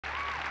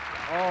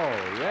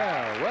Oh,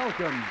 yeah.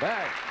 Welcome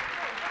back.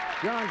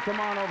 John, come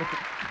on over.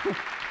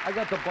 I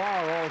got the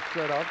bar all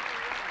set up.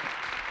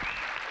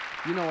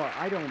 You know,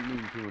 I don't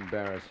mean to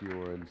embarrass you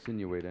or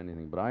insinuate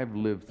anything, but I've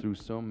lived through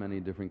so many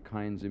different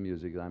kinds of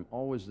music that I'm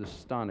always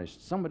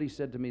astonished. Somebody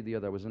said to me the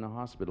other, I was in a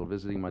hospital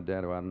visiting my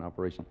dad who had an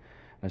operation.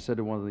 I said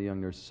to one of the young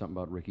nurses something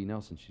about Ricky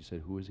Nelson. She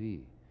said, "Who is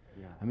he?"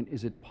 Yeah. I mean,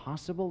 is it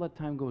possible that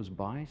time goes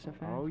by so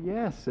fast? Oh,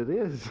 yes, it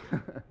is.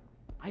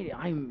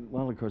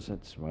 Well, of course,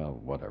 well,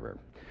 whatever.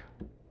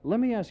 Let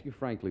me ask you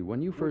frankly,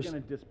 when you first... We're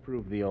going to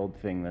disprove the old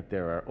thing that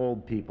there are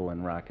old people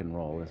in rock and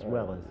roll as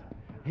well as...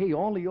 Hey,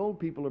 all the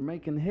old people are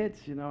making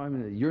hits, you know. I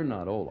mean, you're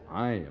not old.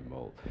 I am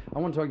old. I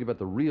want to talk to you about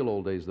the real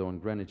old days, though, in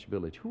Greenwich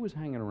Village. Who was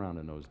hanging around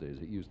in those days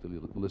that you used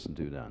to listen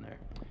to down there?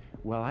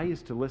 Well, I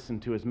used to listen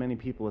to as many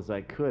people as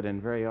I could, and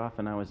very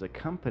often I was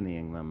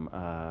accompanying them.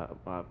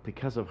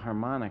 Because of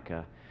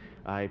harmonica,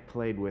 I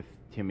played with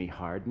Timmy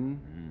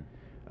Hardin,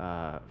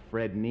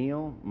 Fred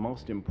Neil.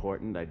 Most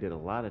important, I did a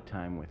lot of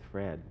time with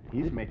Fred.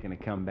 He's making a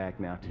comeback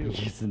now, too.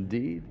 Yes,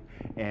 indeed.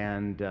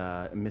 And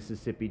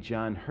Mississippi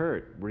John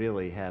Hurt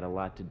really had a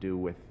lot to do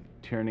with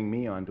turning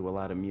me on to a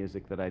lot of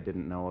music that I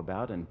didn't know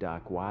about, and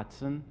Doc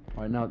Watson.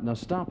 All right, now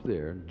stop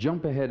there.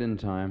 Jump ahead in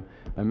time.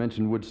 I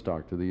mentioned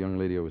Woodstock to the young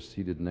lady I was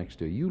seated next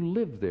to. You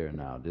live there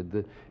now. Did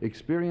the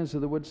experience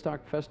of the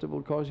Woodstock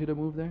Festival cause you to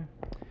move there?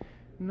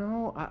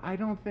 No, I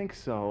don't think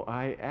so.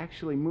 I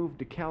actually moved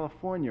to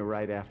California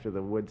right after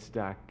the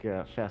Woodstock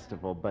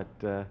Festival, but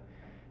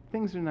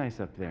things are nice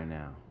up there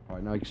now. All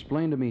right, now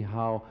explain to me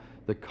how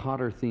the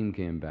Cotter theme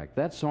came back.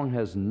 That song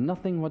has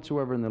nothing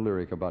whatsoever in the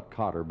lyric about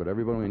Cotter, but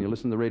everybody, when you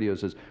listen to the radio,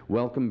 says,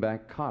 "Welcome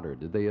back, Cotter."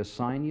 Did they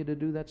assign you to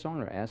do that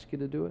song or ask you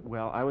to do it?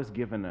 Well, I was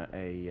given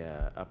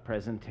a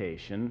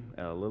presentation,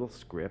 a little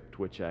script,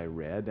 which I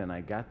read, and I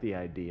got the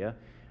idea.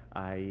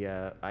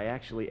 I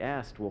actually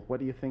asked, well, what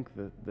do you think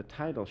the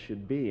title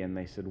should be? And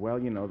they said, well,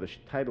 you know, the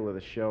title of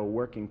the show,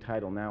 working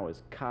title now,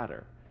 is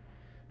Cotter.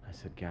 I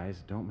said,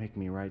 guys, don't make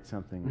me write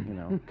something, you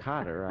know,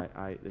 Cotter.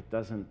 It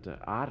doesn't,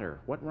 otter.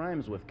 What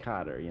rhymes with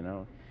Cotter, you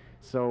know?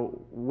 So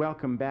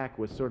Welcome Back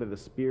was sort of the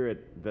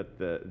spirit that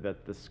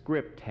the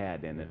script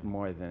had in it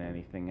more than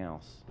anything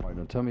else. All right,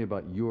 now tell me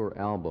about your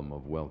album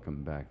of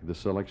Welcome Back, the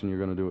selection you're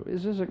going to do.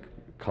 Is this a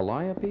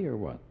calliope or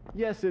what?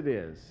 Yes, it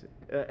is.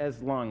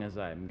 As long as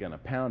I'm going to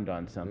pound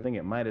on something,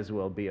 it might as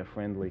well be a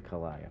friendly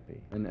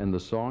calliope. And the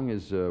song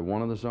is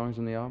one of the songs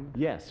in the album?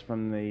 Yes,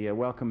 from the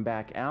Welcome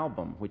Back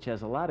album, which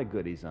has a lot of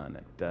goodies on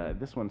it.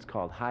 This one's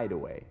called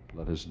Hideaway.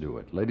 Let us do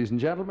it. Ladies and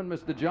gentlemen,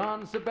 Mr.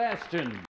 John Sebastian.